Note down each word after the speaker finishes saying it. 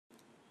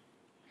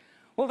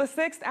Well, the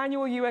 6th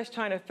annual U.S.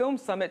 China Film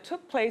Summit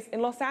took place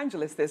in Los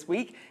Angeles this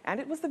week, and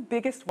it was the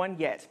biggest one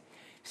yet.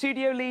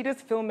 Studio leaders,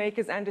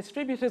 filmmakers, and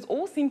distributors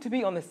all seem to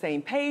be on the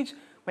same page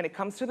when it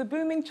comes to the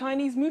booming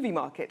Chinese movie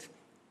market.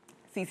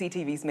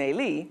 CCTV's Mei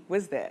Li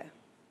was there.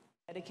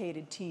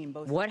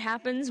 What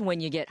happens when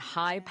you get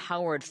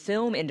high-powered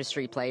film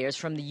industry players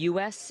from the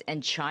U.S.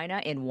 and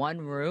China in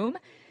one room?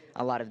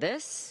 A lot of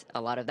this,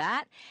 a lot of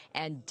that,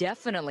 and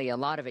definitely a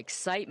lot of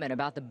excitement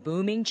about the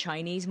booming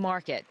Chinese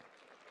market.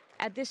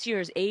 At this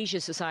year's Asia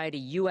Society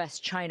U.S.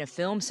 China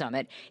Film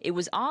Summit, it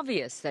was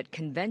obvious that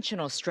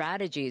conventional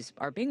strategies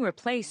are being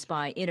replaced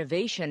by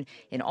innovation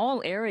in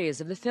all areas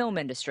of the film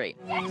industry.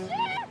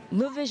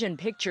 LuVision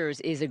Pictures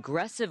is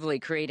aggressively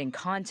creating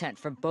content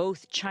for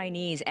both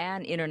Chinese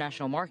and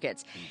international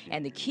markets.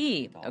 And the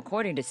key,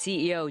 according to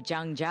CEO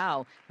Zhang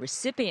Zhao,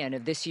 recipient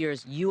of this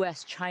year's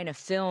U.S. China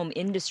Film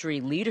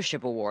Industry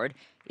Leadership Award,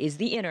 is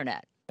the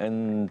Internet.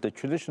 In the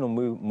traditional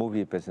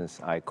movie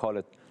business, I call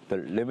it the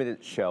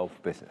limited shelf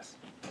business,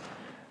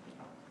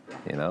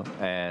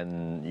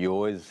 and you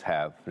always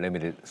have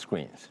limited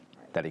screens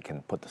that you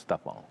can put the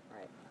stuff on,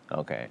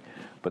 okay?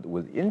 But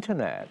with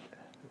Internet,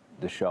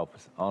 the shelf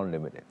is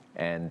unlimited,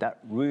 and that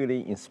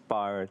really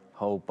inspired a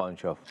whole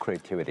bunch of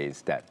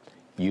creativities that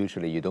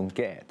usually you don't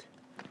get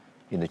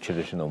in the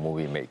traditional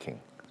movie-making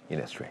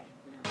industry.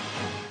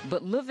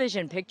 But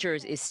LuVision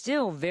Pictures is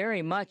still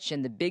very much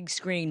in the big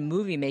screen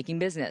movie-making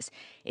business.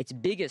 Its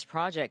biggest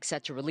project,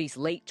 set to release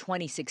late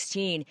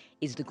 2016,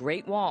 is The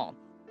Great Wall.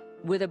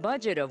 With a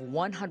budget of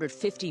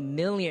 $150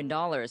 million,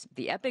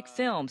 the epic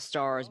film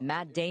stars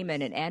Matt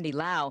Damon and Andy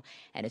Lau,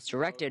 and it's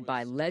directed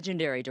by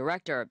legendary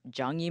director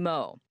Zhang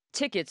Yimou.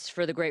 Tickets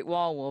for The Great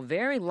Wall will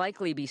very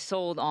likely be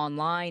sold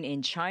online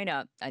in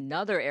China,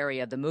 another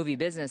area of the movie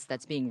business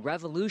that's being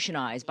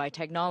revolutionized by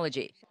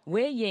technology.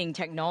 Weiying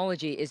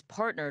Technology is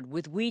partnered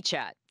with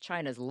WeChat,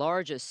 China's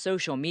largest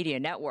social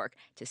media network,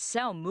 to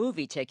sell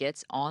movie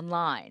tickets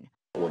online.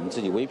 Ticket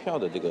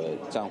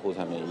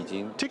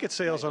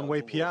sales on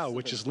Weipiao,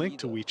 which is linked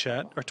to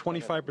WeChat, are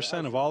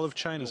 25% of all of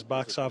China's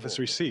box office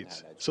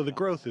receipts, so the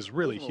growth is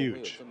really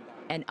huge.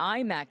 And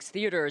IMAX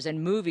theaters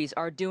and movies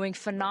are doing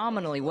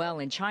phenomenally well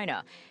in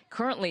China.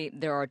 Currently,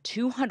 there are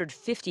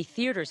 250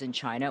 theaters in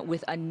China,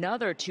 with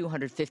another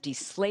 250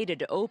 slated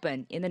to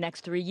open in the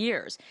next 3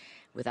 years.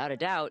 Without a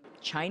doubt,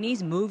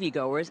 Chinese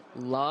moviegoers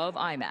love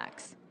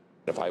IMAX.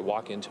 If I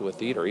walk into a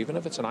theater, even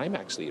if it's an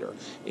IMAX theater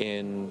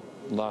in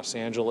Los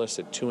Angeles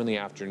at 2 in the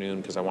afternoon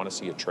because I want to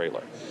see a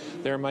trailer,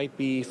 there might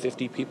be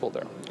 50 people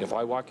there. If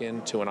I walk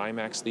into an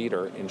IMAX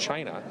theater in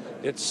China,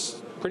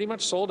 it's pretty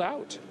much sold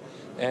out.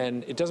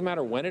 And it doesn't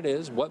matter when it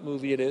is, what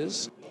movie it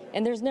is.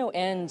 And there's no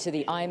end to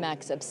the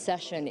IMAX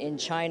obsession in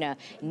China.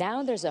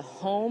 Now there's a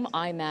home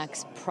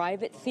IMAX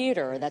private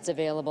theater that's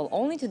available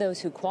only to those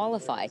who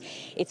qualify.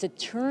 It's a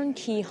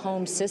turnkey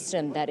home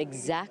system that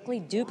exactly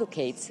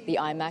duplicates the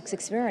IMAX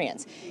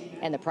experience.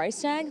 And the price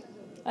tag?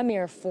 A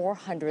mere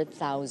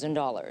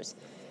 $400,000.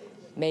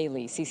 Mei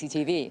Li,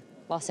 CCTV,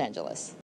 Los Angeles.